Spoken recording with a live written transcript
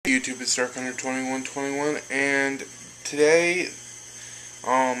YouTube, it's Dark2121, and today,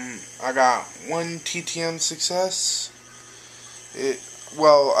 I got one TTM Success.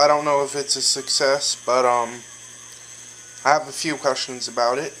 Well, I don't know if it's a success, but, I have a few questions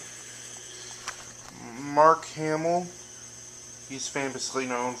about it. Mark Hamill, he's famously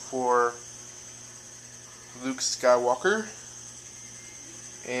known for Luke Skywalker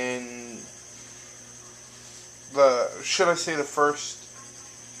in the first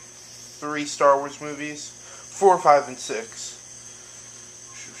 3 Star Wars movies, 4, 5, and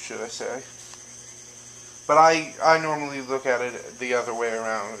 6, should I say. But I normally look at it the other way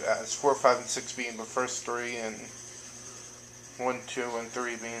around, as 4, 5, and 6 being the first 3, and 1, 2, and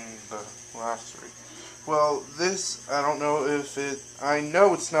 3 being the last 3. Well, this, I don't know if I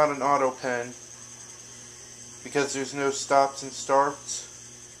know it's not an auto pen, because there's no stops and starts.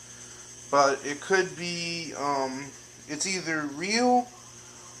 But it could be, it's either real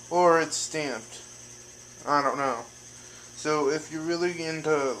or it's stamped. I don't know. So if you're really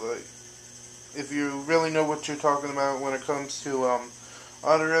into, if you really know what you're talking about when it comes to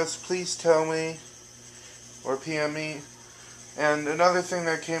autographs, please tell me or PM me. And another thing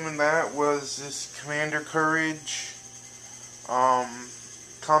that came in that was this Commander Courage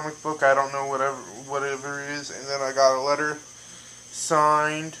comic book. I don't know, whatever it is. And then I got a letter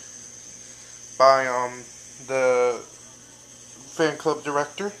signed by the fan club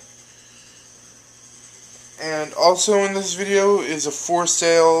director. And also in this video is a for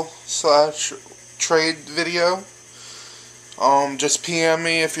sale / trade video. Just PM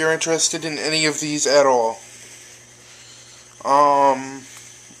me if you're interested in any of these at all.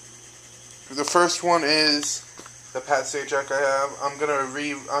 The first one is the Pat Sajak I have. I'm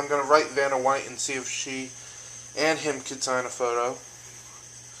gonna write Vanna White and see if she and him could sign a photo.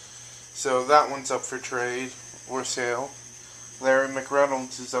 So that one's up for trade or sale. Larry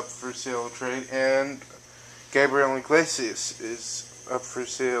McReynolds is up for sale or trade, and Gabriel Iglesias is up for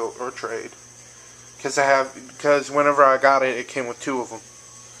sale or trade. Because whenever I got it, it came with 2 of them.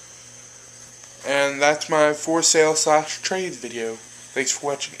 And that's my for sale / trade video. Thanks for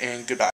watching, and goodbye.